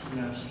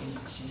 She's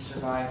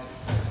survived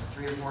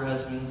 3 or 4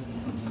 husbands and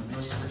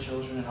most of her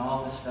children and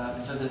all this stuff.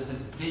 And so the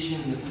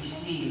vision that we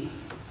see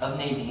of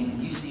Nadine,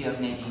 that you see of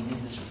Nadine,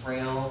 is this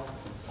frail,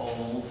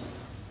 old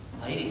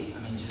lady. I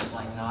mean, just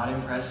like not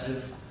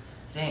impressive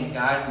thing.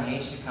 Guys, in the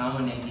age to come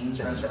when Nadine's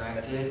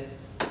resurrected,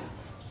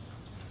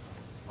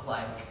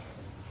 like,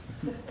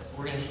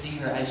 we're going to see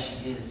her as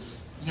she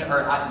is.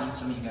 Or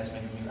some of you guys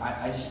maybe knew.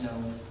 I just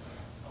know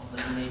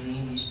Lady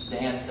Nadine used to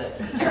dance at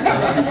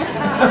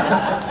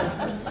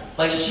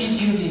like, she's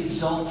going to be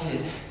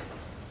exalted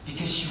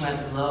because she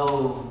went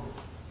low.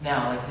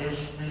 Now, like,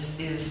 this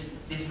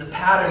is the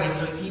pattern, and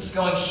so it keeps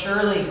going.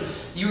 Surely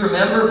you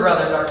remember,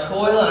 brothers, our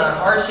toil and our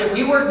hardship.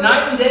 We work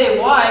night and day.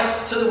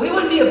 Why? So that we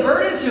wouldn't be a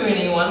burden to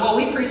anyone while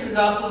we preach the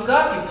gospel of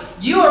God to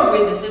you. You are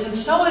witnesses, and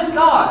so is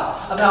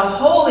God, of how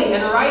holy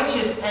and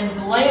righteous and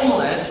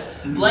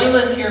blameless.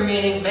 Blameless here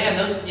meaning, man,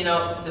 those,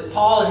 that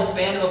Paul and his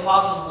band of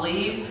apostles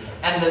leave,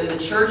 and the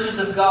churches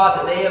of God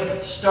that they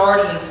have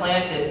started and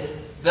planted,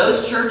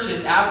 those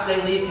churches, after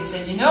they leave, can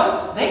say, they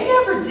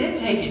never did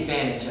take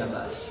advantage of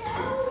us.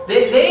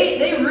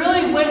 They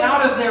really went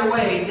out of their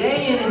way,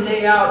 day in and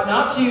day out,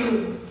 not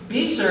to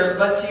be served,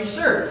 but to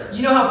serve.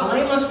 You know how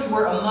blameless we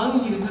were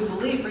among you who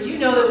believe, for you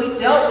know that we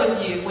dealt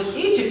with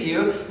each of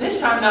you,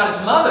 this time not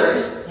as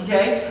mothers,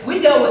 okay? We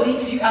dealt with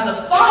each of you as a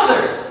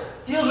father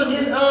deals with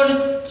his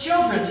own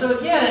children. So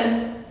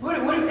again,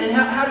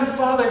 how do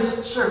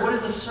fathers serve? What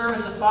is the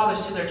service of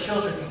fathers to their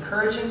children?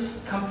 Encouraging,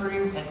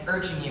 comforting, and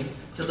urging you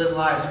to live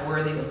lives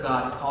worthy of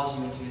God who calls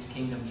you into his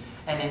kingdom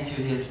and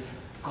into his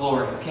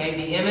glory. Okay?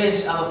 The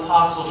image of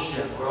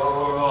apostleship.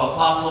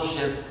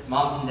 Apostleship, it's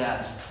moms and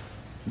dads.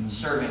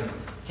 Serving,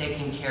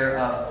 taking care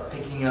of,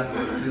 picking up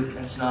poop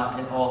and snot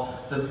and all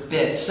the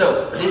bits.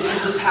 So, this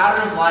is the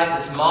pattern of life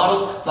that's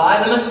modeled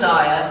by the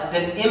Messiah,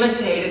 then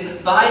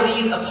imitated by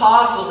these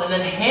apostles, and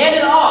then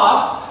handed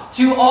off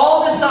to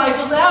all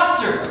disciples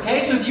after. Okay?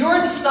 So if you're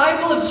a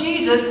disciple of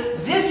Jesus,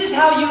 this is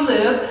how you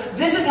live.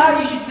 This is how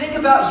you should think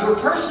about your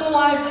personal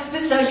life.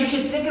 This is how you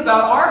should think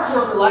about our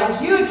corporate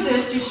life. You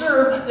exist to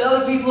serve the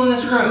other people in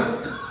this room.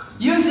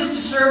 You exist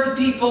to serve the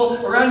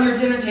people around your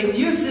dinner table.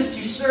 You exist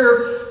to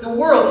serve the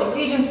world.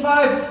 Ephesians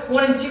 5,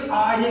 1 and 2. Oh,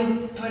 I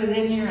didn't put it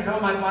in here. I know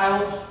my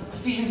Bible.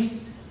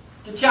 Ephesians,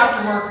 the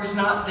chapter marker is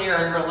not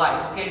there in real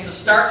life. Okay, so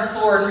start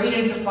in 4 and read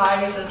into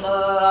 5. It says,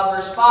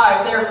 verse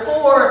 5.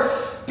 Therefore,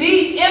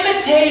 be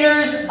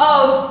imitators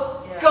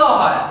of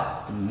God.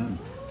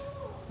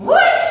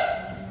 What?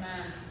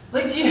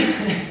 Like, do you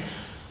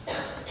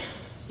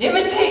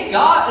imitate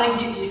God?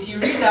 Like, if you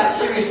read that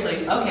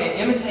seriously,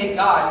 okay, imitate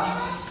God.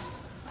 You just,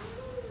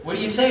 what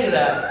do you say to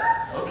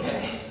that?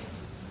 Okay.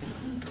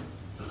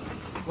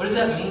 What does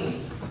that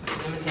mean?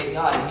 Imitate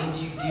God. It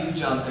means you do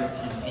John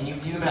 13, and you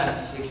do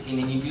Matthew 16,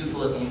 and you do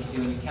Philippians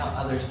 2, and you count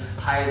others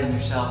higher than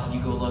yourself, and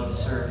you go low to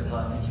serve in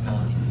love and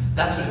humility.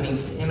 That's what it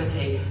means to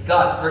imitate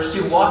God. Verse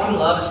 2, walk in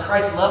love as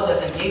Christ loved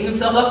us and gave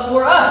himself up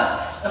for us,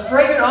 a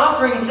fragrant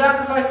offering and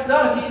sacrifice to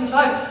God. Ephesians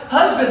 5.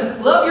 Husbands,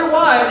 love your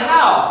wives.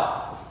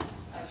 How?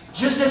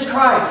 Just as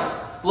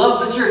Christ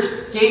loved the church,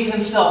 gave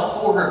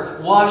himself for her,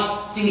 washed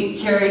feet,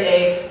 carried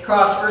a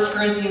cross. 1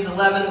 Corinthians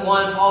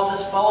 11:1, Paul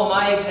says, follow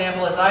my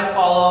example as I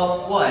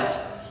follow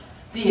what?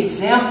 The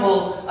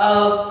example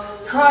of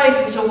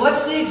Christ. And so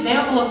what's the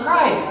example of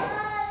Christ?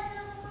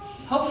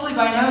 Hopefully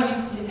by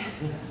now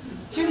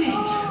two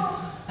things.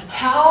 A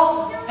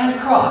towel and a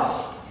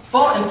cross.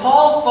 And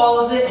Paul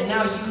follows it, and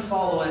now you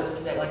follow it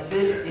today. Like,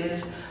 this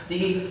is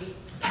the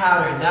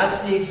pattern.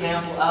 That's the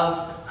example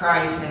of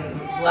Christ. And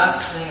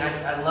last thing,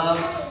 I love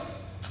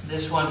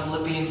this one,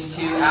 Philippians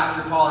 2,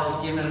 after Paul has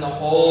given the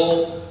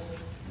whole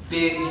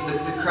big,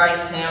 the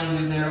Christ hymn,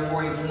 who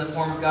therefore he was in the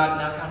form of God,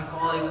 now kind of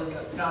quality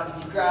with God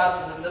to be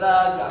grasped,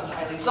 God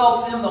highly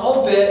exalts him, the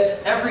whole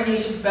bit. Every knee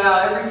should bow,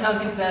 every tongue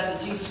confess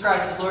that Jesus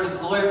Christ is Lord, to the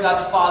glory of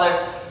God the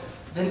Father.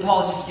 Then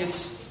Paul just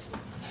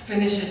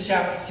finishes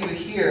chapter 2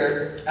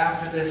 here,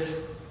 after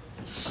this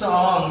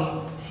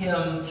song,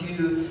 hymn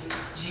to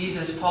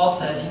Jesus. Paul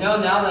says, now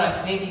that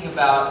I'm thinking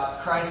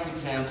about Christ's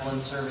example in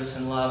service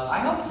and love, I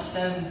hope to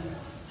send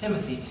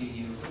Timothy to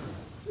you.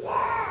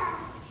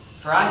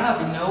 For I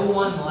have no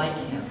one like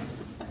him.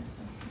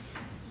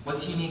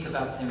 What's unique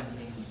about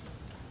Timothy?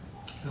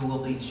 Who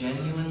will be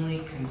genuinely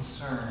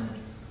concerned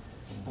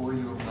for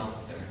your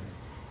welfare.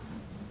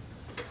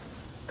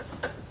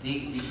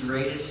 The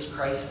greatest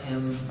Christ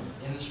hymn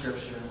in the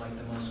Scripture, like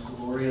the most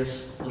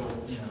glorious little,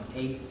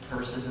 8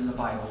 verses in the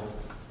Bible.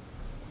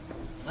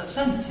 Let's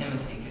send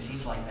Timothy, because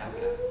he's like that guy.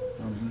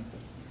 Mm-hmm.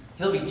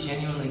 He'll be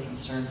genuinely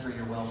concerned for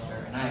your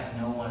welfare, and I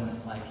have no one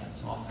like him,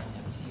 so I'll send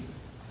him to you.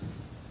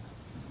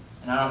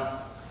 And I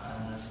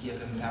don't want to skip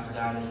him.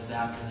 Epaphroditus is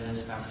after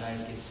this.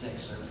 Epaphroditus gets sick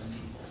serving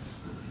people.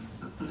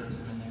 Throws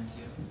him in there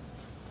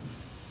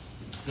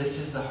too. This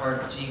is the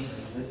heart of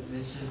Jesus.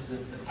 This is the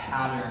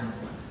pattern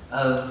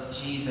of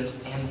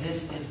Jesus, and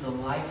this is the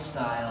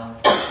lifestyle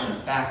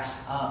that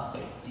backs up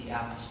the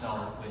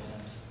apostolic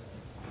witness.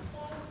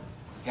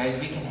 Guys,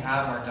 we can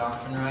have our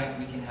doctrine right,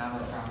 we can have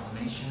our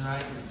proclamation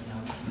right.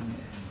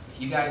 If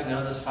you guys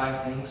know those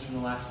 5 things from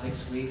the last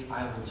 6 weeks,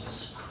 I will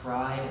just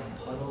cry and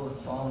puddle and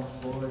fall on the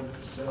floor and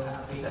be so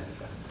happy.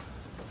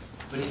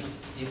 But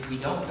if we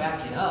don't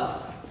back it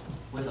up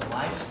with a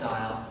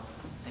lifestyle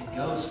that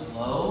goes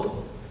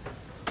low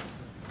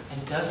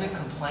and doesn't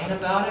complain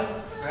about it,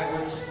 right?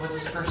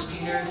 What's 1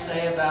 Peter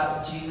say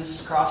about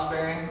Jesus'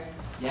 cross-bearing?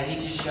 Yeah, he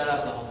just shut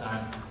up the whole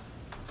time.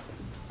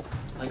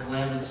 Like a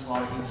lamb to the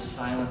slaughter, he was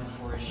silent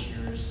before his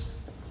shearers.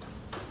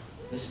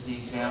 This is the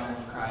example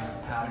of Christ,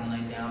 the pattern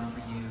laid down for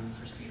you,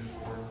 1 Peter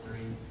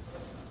 4:3.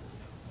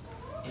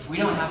 If we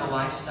don't have a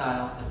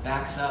lifestyle that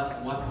backs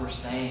up what we're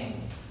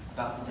saying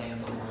about the day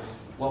of the Lord,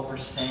 what we're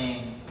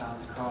saying about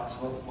the cross,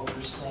 what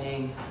we're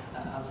saying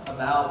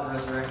about the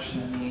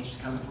resurrection and the age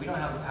to come, if we don't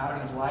have a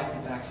pattern of life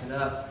that backs it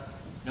up,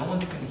 no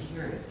one's going to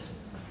hear it.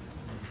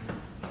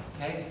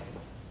 Okay?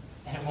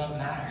 And it won't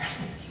matter.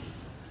 It's just,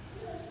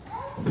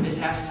 this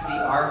has to be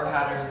our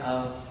pattern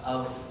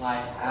of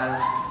life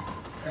as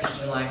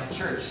Christian Life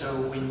Church. So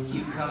when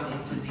you come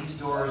into these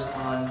doors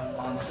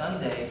on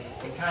Sunday,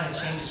 it kind of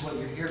changes what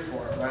you're here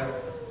for, right?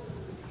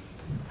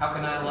 How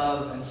can I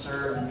love and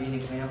serve and be an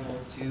example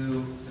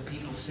to the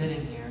people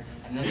sitting here?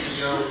 And then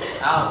we go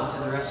out into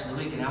the rest of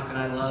the week, and how can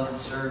I love and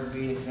serve and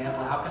be an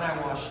example? How can I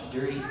wash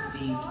dirty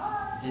feet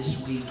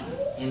this week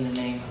in the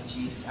name of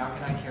Jesus? How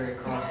can I carry a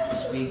cross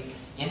this week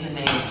in the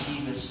name of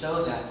Jesus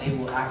so that they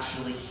will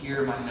actually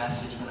hear my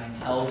message when I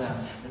tell them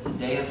that the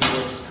day of the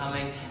Lord is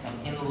coming,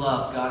 and in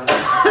love God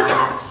has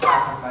provided a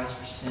sacrifice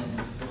for sin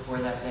before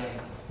that day.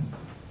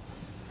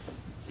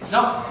 It's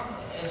not,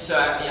 and so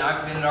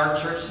I've been at our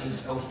church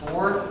since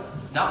 2004.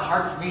 Not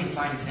hard for me to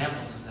find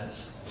examples of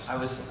this. I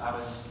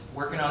was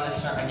working on this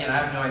sermon. Again, I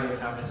have no idea what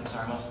time it is. I'm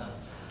sorry, I'm almost done.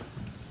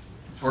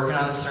 I was working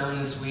on this sermon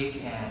this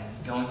week and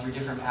going through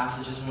different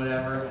passages and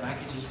whatever, and I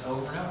could just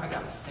over and over. I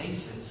got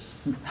faces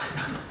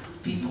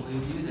of people who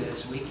do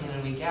this week in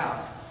and week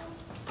out.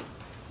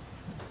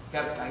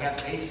 I got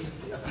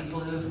faces of people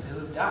who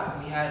have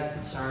died.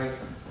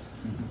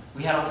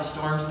 We had all the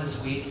storms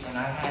this week, and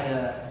I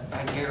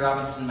had Gary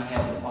Robinson in my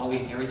head all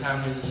week. Every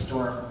time there's a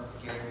storm,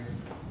 Gary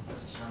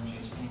was a storm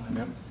chaser.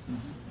 Anyway,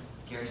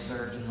 Gary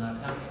served and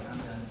left. Okay, I'm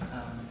done.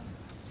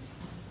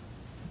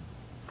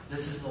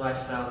 This is the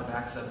lifestyle that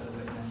backs up the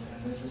witness,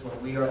 and this is what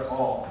we are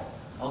all,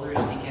 elders,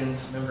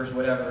 deacons, members,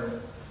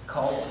 whatever,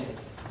 called to.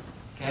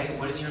 Okay,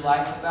 what is your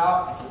life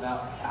about? It's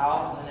about a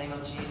towel in the name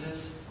of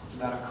Jesus. It's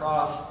about a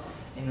cross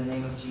in the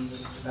name of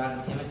Jesus. It's about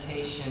an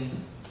imitation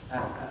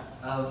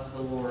of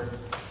the Lord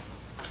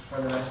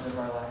for the rest of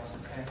our lives,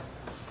 okay?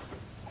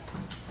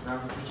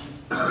 Robert, would you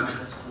come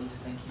with us, please?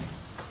 Thank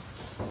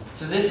you.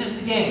 So this is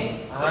the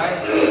game, all right?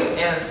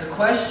 And the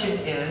question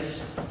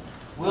is,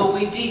 will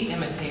we be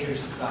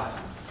imitators of God?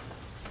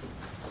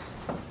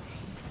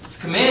 It's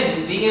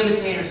commanded, be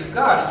imitators of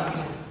God.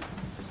 You can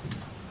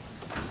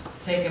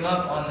take him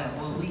up on that.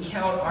 Will we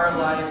count our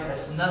lives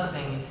as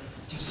nothing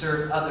to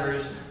serve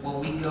others?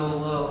 Will we go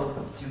low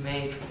to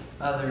make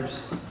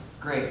others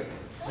great?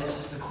 This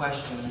is the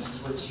question. This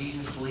is what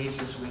Jesus leaves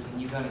us with,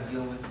 and you've got to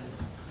deal with it.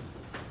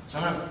 So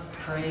I'm going to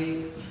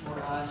pray for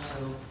us.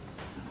 So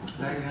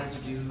bow your heads or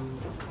do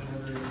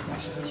whatever.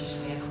 Actually, let you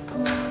stand.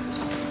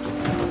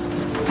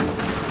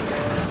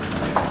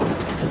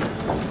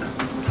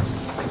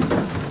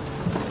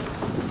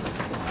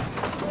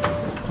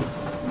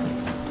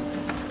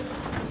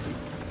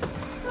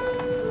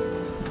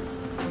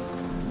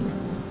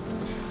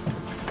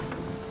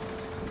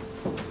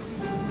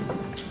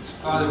 So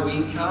Father,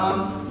 we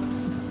come.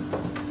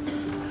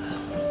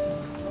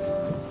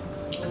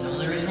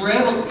 We're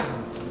able to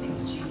come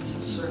because Jesus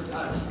has served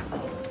us.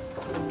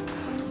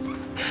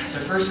 So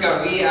first,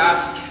 God, we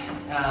ask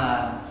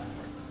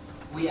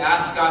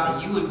God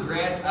that you would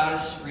grant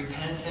us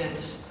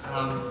repentance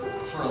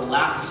for a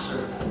lack of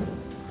serving.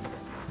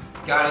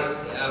 God,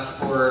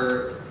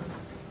 for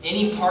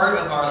any part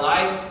of our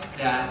life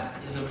that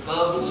is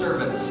above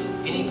service,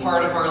 any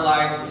part of our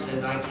life that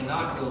says, I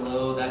cannot go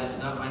low, that is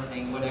not my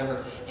thing,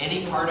 whatever.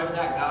 Any part of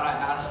that, God, I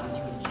ask that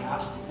you would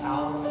cast it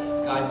out.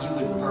 God, you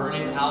would burn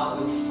it out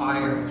with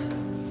fire.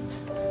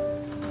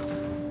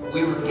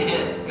 We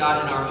repent,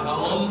 God, in our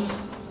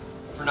homes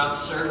for not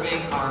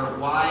serving our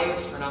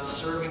wives, for not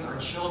serving our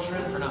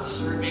children, for not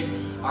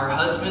serving our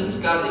husbands.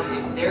 God,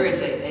 if there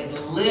is a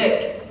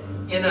lick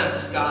in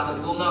us, God,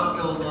 that will not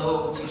go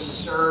low to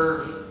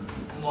serve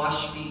and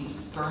wash feet,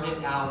 burn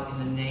it out in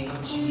the name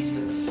of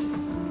Jesus.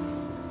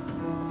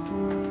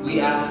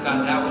 We ask,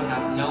 God, that would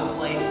have no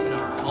place in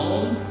our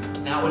home,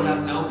 and that would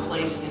have no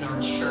place in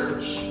our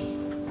church.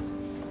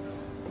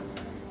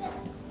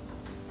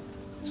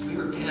 So we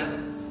repent.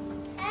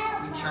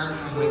 We turn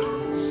from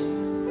wickedness.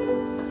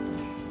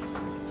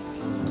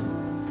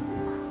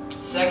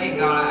 Second,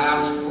 God, I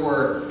ask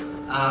for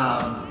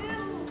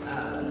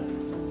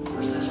 1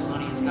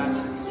 Thessalonians, God,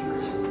 so that you are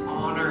to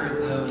honor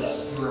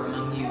those who are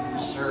among you who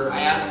serve.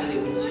 I ask that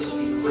it would just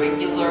be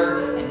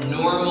regular and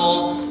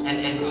normal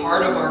and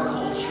part of our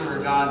culture,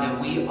 God, that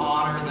we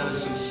honor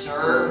those who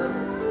serve,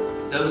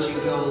 those who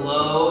go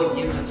low and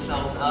give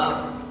themselves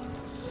up.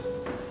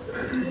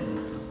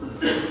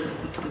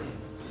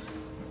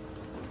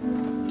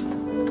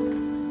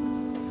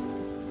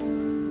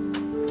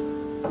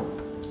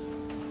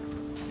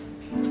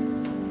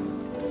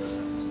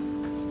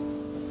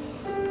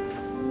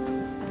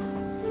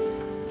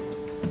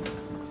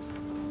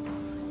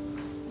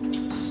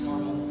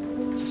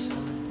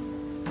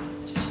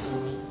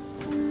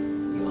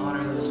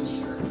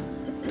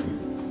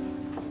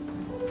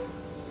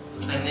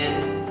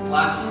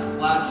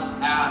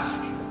 Last ask,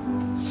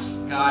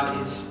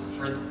 God, is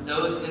for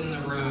those in the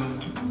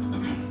room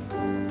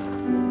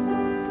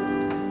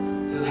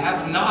who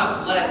have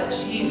not let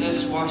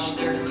Jesus wash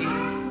their feet.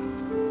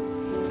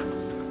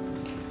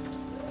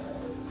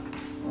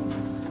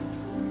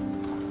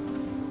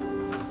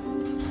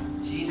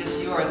 Jesus,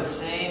 you are the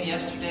same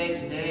yesterday,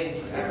 today, and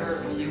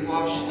forever. If you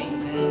wash feet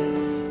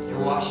then,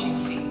 you're washing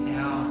feet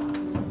now.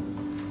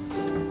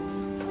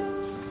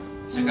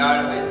 So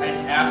God, I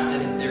just ask that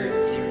if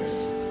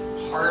there's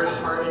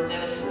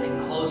hard-heartedness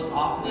and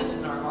closed-offness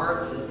in our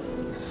heart that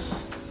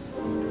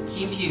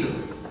keep you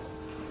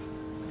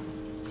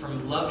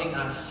from loving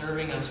us,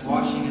 serving us,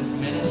 washing us,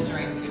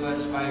 ministering to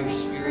us by your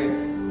Spirit,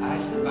 I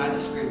ask that by the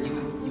Spirit you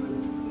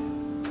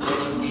would blow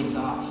those gates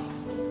off.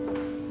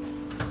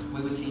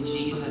 We would see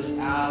Jesus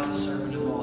as a servant of all.